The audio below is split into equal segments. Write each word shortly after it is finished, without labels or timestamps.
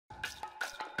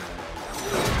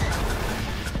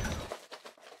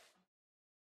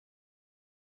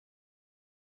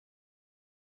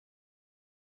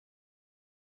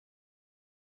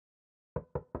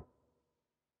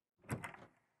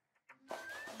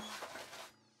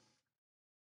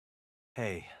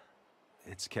Hey,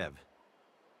 it's Kev.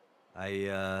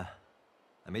 I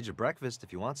made you breakfast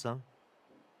if you want some.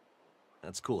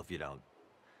 That's cool if you don't.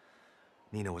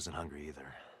 Nina wasn't hungry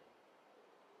either.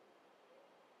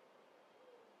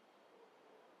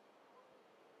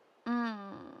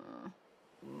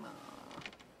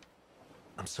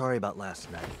 I'm sorry about last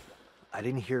night. I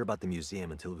didn't hear about the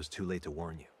museum until it was too late to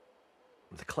warn you.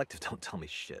 The Collective don't tell me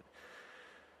shit.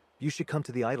 You should come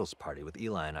to the Idols party with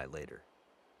Eli and I later.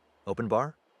 Open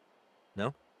bar?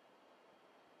 No?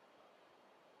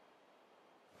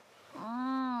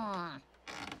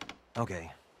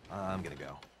 Okay, I'm gonna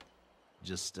go.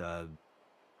 Just know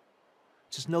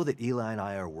that Eli and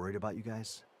I are worried about you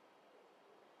guys.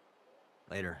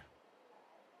 Later.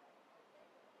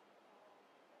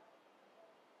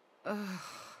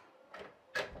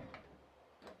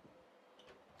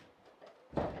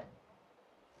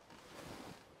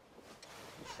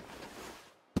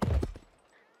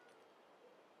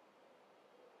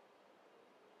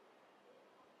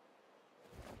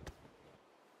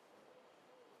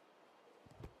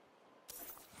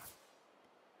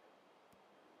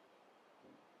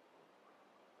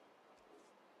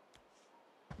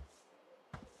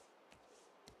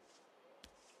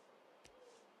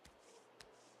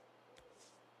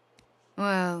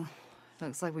 Well,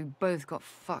 looks like we both got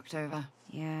fucked over.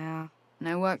 Yeah.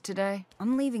 No work today?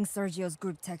 I'm leaving Sergio's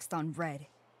group text on red.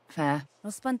 Fair.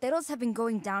 Los Panteros have been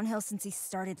going downhill since he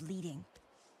started leading.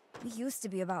 We used to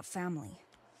be about family.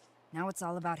 Now it's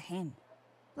all about him.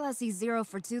 Plus, he's 0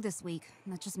 for 2 this week.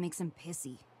 That just makes him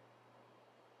pissy.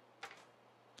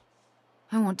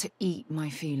 I want to eat my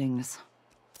feelings.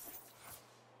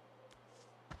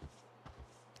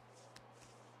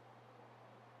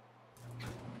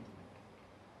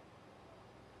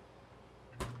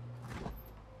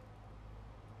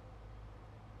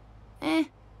 Eh.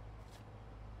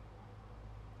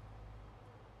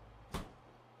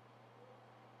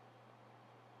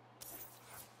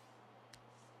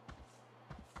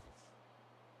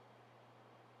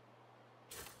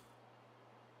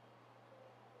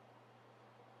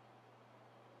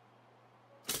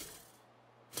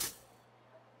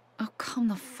 Oh, come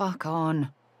the fuck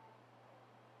on.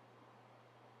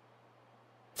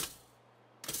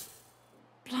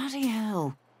 Bloody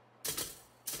hell.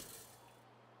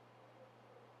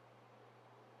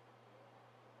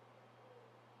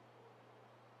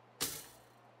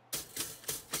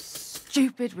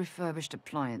 Stupid refurbished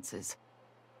appliances.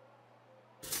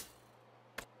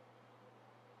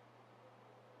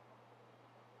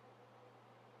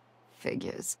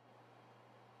 Figures.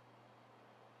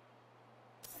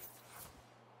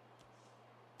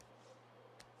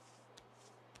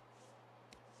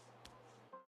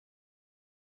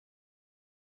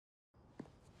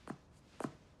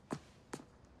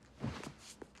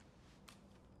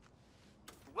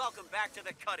 Welcome back to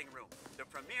the Cutting Room, the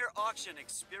premier auction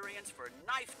experience for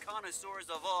knife connoisseurs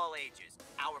of all ages.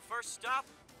 Our first stop,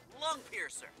 Lung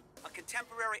Piercer, a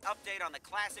contemporary update on the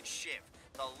classic Shiv,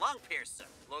 the Lung Piercer.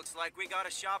 Looks like we got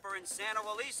a shopper in San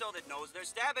Luis that knows their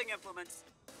stabbing implements.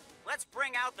 Let's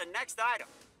bring out the next item.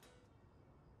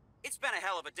 It's been a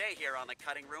hell of a day here on the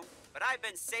Cutting Room, but I've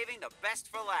been saving the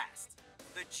best for last.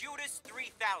 The Judas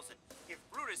 3000. If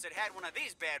Brutus had had one of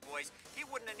these bad boys, he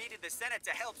wouldn't have needed the Senate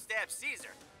to help stab Caesar.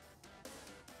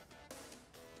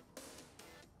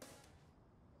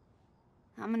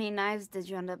 How many knives did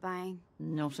you end up buying?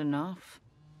 Not enough.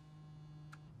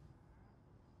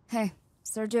 Hey,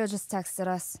 Sergio just texted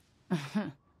us.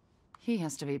 He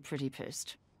has to be pretty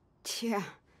pissed. Yeah.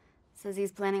 Says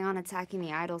he's planning on attacking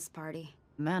the Idols party.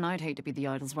 Man, I'd hate to be the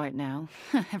Idols right now.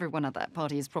 Everyone at that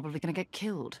party is probably gonna get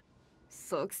killed.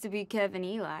 Sucks to be Kev and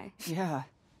Eli. Yeah.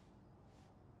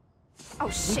 Oh,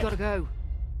 We shit! gotta go.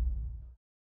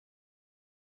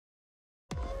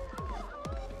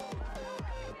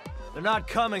 They're not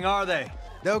coming, are they?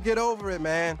 They'll get over it,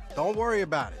 man. Don't worry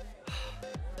about it.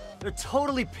 They're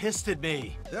totally pissed at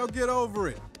me. They'll get over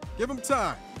it. Give them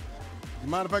time. You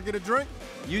mind if I get a drink?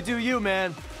 You do you,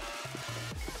 man.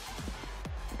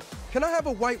 Can I have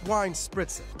a white wine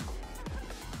spritzer?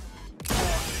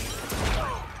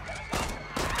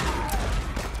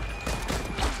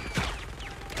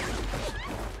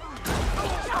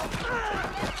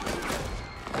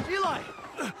 Eli!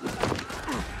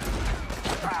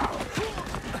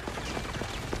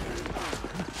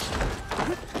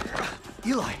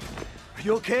 Eli, are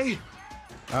you okay?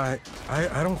 I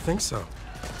don't think so.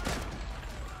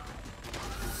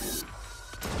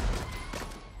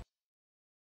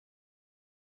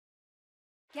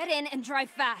 Get in and drive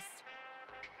fast.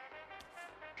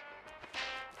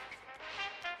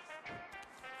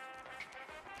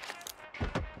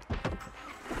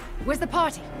 Where's the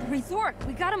party? The resort.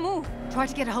 We gotta move. Try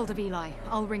to get a hold of Eli.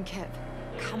 I'll ring Kev.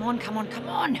 Come on, come on, come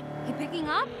on! He picking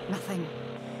up? Nothing.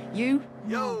 You?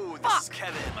 Yo, this is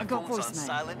Kevin. My I got phone's on voicemail.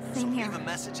 silent, so Same leave here. a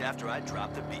message after I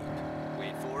drop the beep.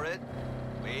 Wait for it.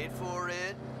 Wait for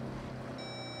it.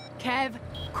 Kev,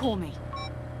 call me.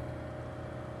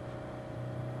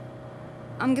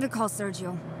 I'm gonna call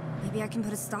Sergio. Maybe I can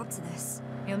put a stop to this.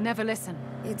 He'll never listen.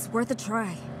 It's worth a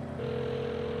try.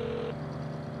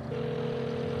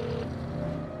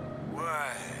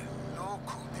 Well, look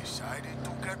who decided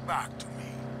to get back to me.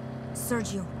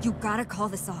 Sergio, you gotta call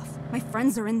this off. My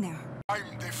friends are in there.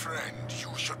 I'm the friend you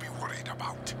should be worried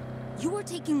about. You are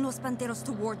taking Los Panteros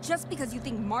to war just because you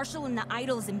think Marshall and the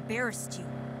Idols embarrassed you.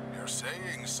 You're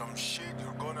saying some shit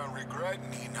you're gonna regret,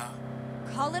 Nina.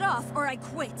 Call it off or I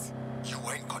quit. You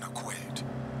ain't gonna quit.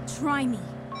 Try me.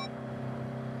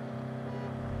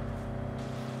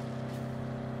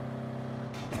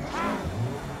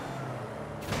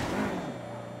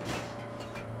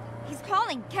 He's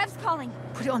calling. Kev's calling.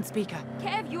 Put it on speaker.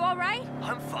 Kev, you alright?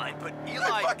 I'm fine, but They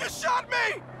Eli... fucking shot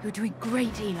me! You're doing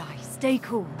great, Eli. Stay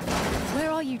cool.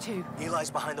 Where are you two? Eli's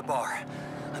behind the bar.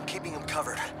 I'm keeping him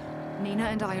covered. Nina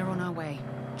and I are on our way.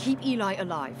 Keep Eli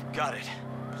alive. Got it.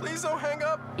 Please don't hang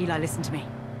up. Eli, listen to me.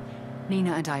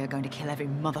 Nina and I are going to kill every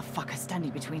motherfucker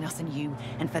standing between us and you,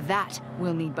 and for that,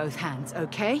 we'll need both hands,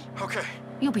 okay? Okay.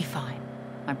 You'll be fine.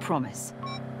 I promise.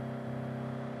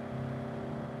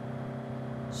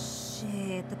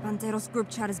 Shit, the Panteros group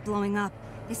chat is blowing up.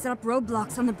 They set up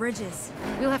roadblocks on the bridges.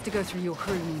 We'll have to go through your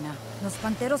crew, Nina. Los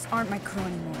Panteros aren't my crew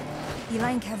anymore.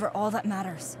 Eli and Kev are all that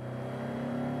matters.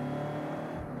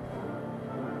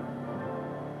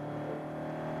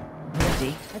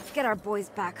 Ready? Let's get our boys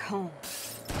back home.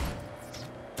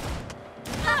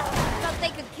 Thought they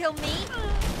could kill me?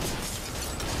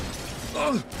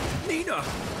 Oh, Nina!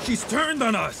 She's turned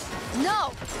on us!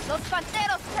 No! Los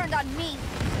Panteros turned on me!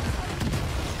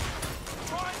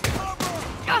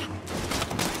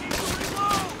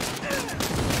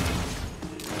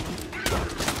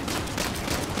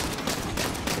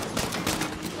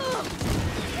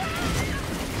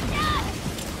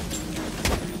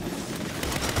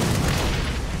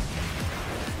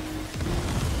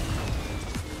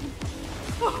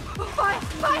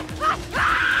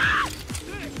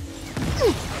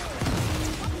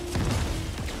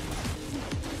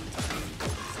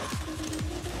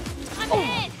 I'm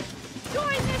in!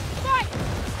 Join this fight!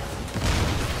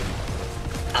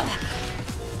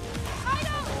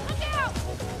 Idol, look out!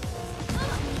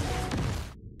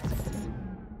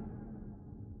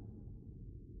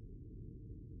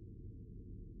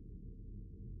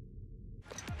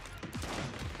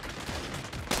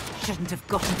 Shouldn't have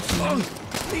gotten to me. Oh,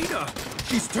 Nina!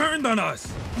 She's turned on us!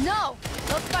 No!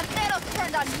 Los Panteros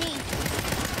turned on me!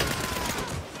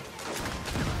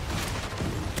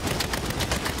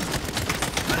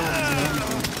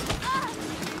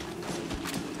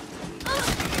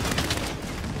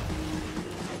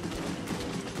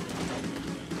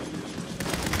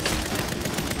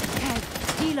 Kev,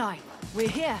 Eli, we're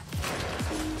here.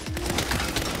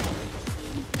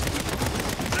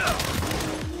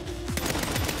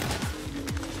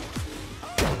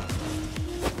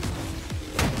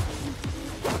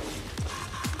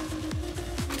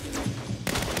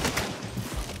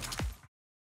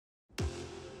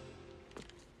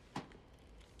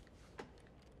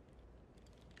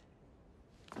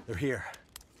 They're here.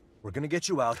 We're gonna get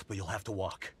you out, but you'll have to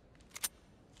walk.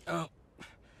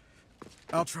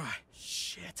 I'll try.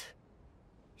 Shit.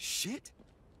 Shit?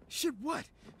 Shit what?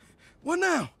 What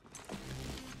now?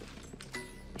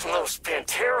 Los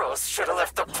Panteros should have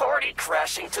left the party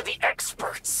crashing to the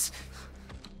experts.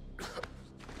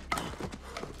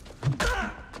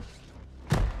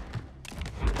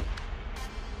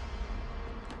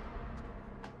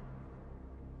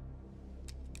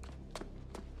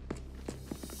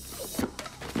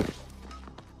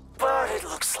 But it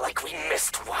looks like we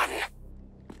missed one.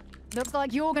 Looks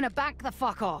like you're gonna back the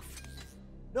fuck off.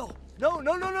 No, no,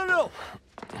 no, no, no, no!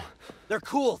 They're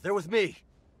cool. They're with me.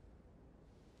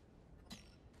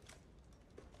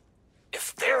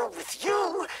 If they're with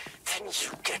you, then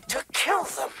you get to kill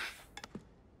them.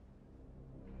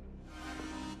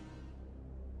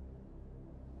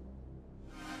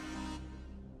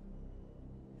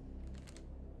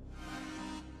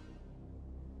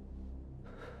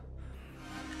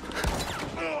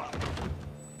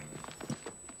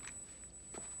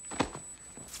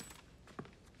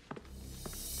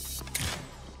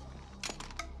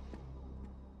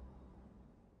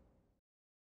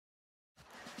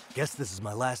 Guess this is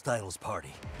my last Idols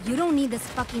party. You don't need this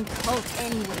fucking cult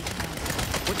anyway.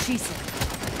 What she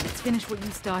said. It's finish what you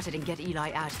started and get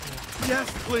Eli out of here. Yes,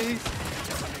 please.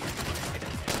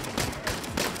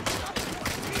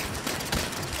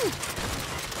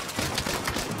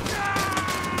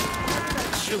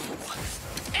 You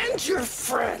and your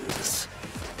friends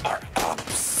are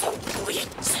obsolete.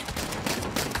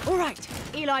 All right,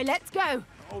 Eli, let's go.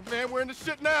 Oh man, we're in the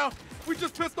shit now. We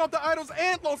just pissed off the Idols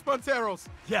and Los Panteros.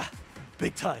 Yeah,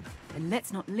 big time. And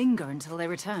let's not linger until they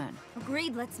return.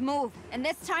 Agreed, let's move. And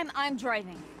this time, I'm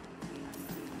driving.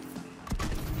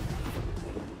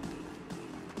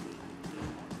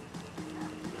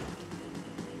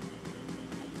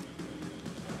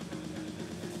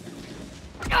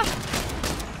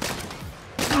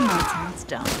 It's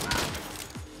done.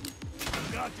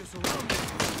 Got you surrounded.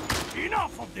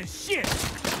 Enough of this shit!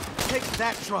 Take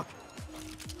that truck.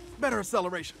 Better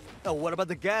acceleration. Oh, what about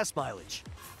the gas mileage?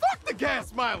 Fuck the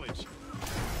gas mileage.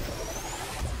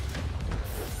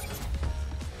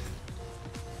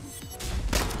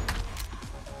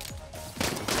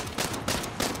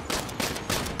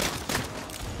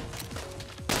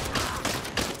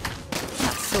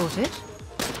 That's sorted.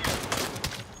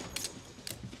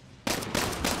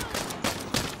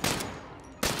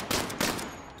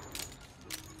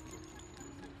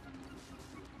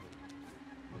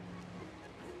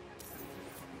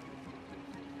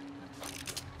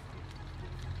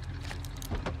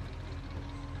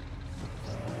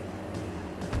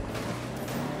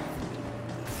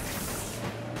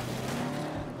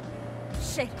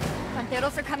 Shit,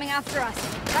 Panteros are coming after us.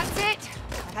 That's it.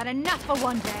 I've had enough for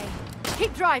one day.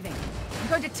 Keep driving. I'm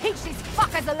going to teach these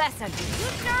fuckers a lesson.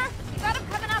 You sure? You got them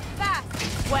coming up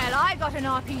fast. Well, I got an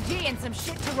RPG and some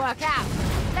shit to work out.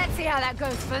 Let's see how that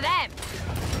goes for them.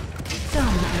 Dumb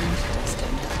and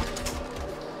interesting.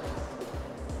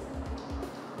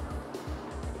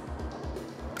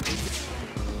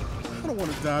 I don't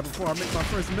want to die before I make my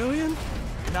first million.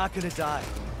 You're not gonna die.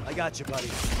 I got you,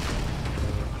 buddy.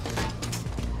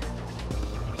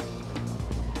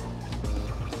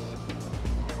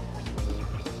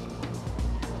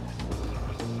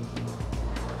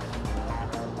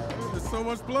 There's so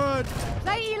much blood.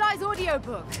 Play Eli's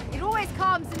audiobook. It always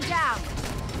calms him down.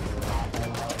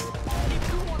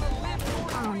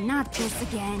 Oh, not this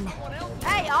again.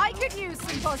 Hey, I could use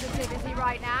some positivity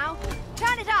right now.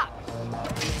 Turn it up. More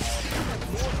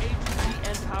agency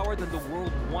and power than the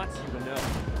world wants you to know.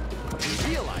 You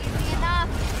realize Enough.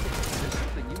 there's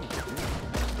something you need to do.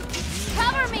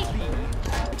 Cover me. Be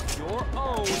your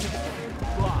own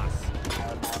boss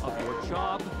of your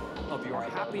job, of your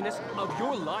happiness, of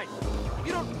your life.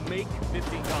 You don't make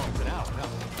 $15 an hour, no.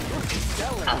 You're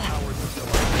selling hours of your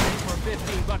life for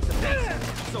 $15 a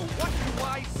piece. So what do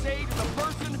I say to the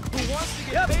person who wants to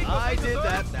get paid what I they did deserve?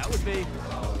 that. That was me.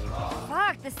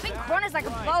 Fuck, this thing corners like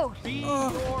a boat. Be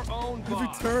your own Every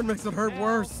boss. turn makes it hurt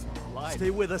worse.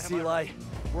 Stay with us, Eli.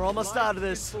 We're almost out of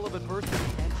this. Full of adversity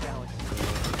and challenge. If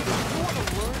you want to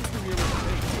learn from your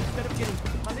mistakes instead of getting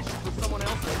punished for someone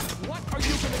else, what are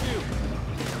you gonna do?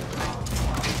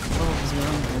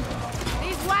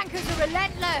 These wankers are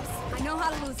relentless. I know how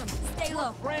to lose them. Stay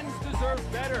low. Friends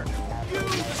deserve better. You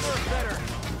deserve better.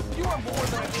 You are more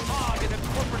than a cog in a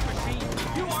corporate machine.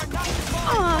 You are not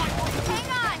defined Hang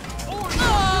on. or you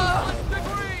must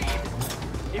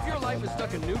agree. If your life is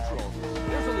stuck in neutral,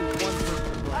 there's only one person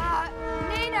to blame.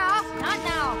 Nina! Not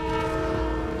now.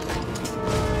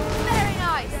 Very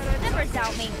nice. Never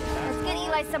doubt me. Let's get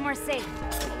Eli somewhere safe.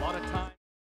 A lot of time.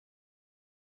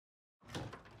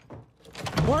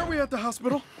 Why aren't we at the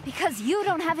hospital? Because you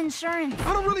don't have insurance.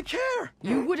 I don't really care.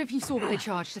 You would if you saw what they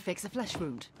charged to fix a flesh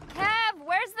wound. Kev,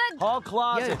 where's the... Hall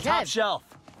closet, Yo, top Kev. shelf.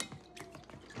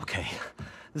 Okay,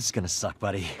 this is gonna suck,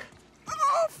 buddy.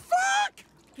 Oh, fuck!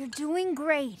 You're doing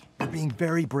great. You're being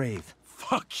very brave.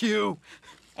 Fuck you.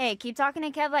 Hey, keep talking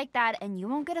to Kev like that, and you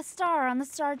won't get a star on the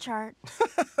star chart.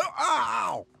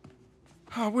 Ow!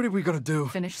 Oh, what are we gonna do?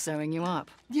 Finish sewing you up.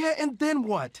 Yeah, and then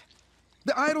what?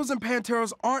 The Idols and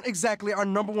Panteros aren't exactly our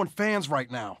 #1 fans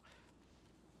right now.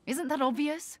 Isn't that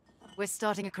obvious? We're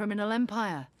starting a criminal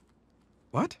empire.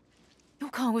 What?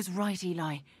 Your car was right,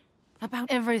 Eli.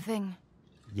 About everything.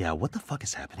 Yeah, what the fuck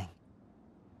is happening?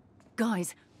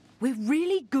 Guys, we're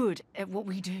really good at what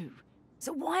we do.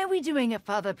 So why are we doing it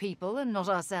for other people and not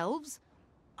ourselves?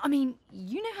 I mean,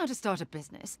 you know how to start a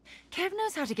business. Kev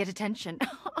knows how to get attention.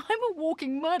 I'm a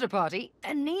walking murder party.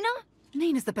 And Nina?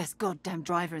 Nina's the best goddamn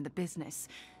driver in the business.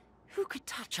 Who could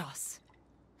touch us?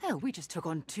 Hell, we just took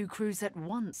on 2 crews at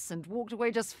once and walked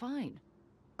away just fine.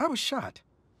 I was shot.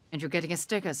 And you're getting a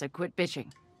sticker, so quit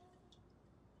bitching.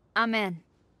 I'm in.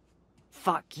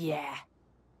 Fuck yeah.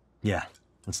 Yeah,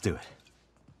 let's do it.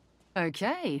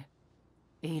 Okay.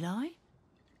 Eli?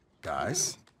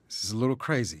 Guys, This is a little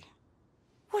crazy.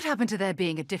 What happened to there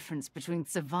being a difference between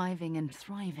surviving and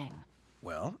thriving?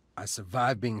 Well, I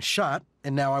survived being shot,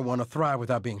 and now I want to thrive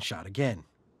without being shot again.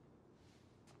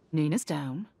 Nina's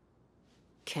down.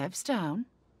 Kev's down.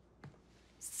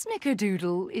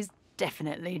 Snickerdoodle is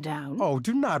definitely down. Oh,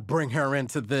 do not bring her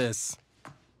into this.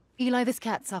 Eli, this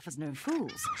cat suffers no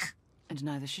fools. And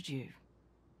neither should you.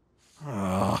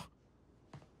 Ugh.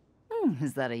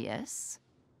 Is that a yes?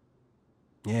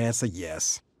 Yeah, it's a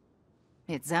yes.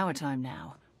 It's our time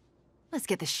now. Let's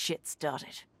get this shit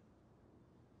started.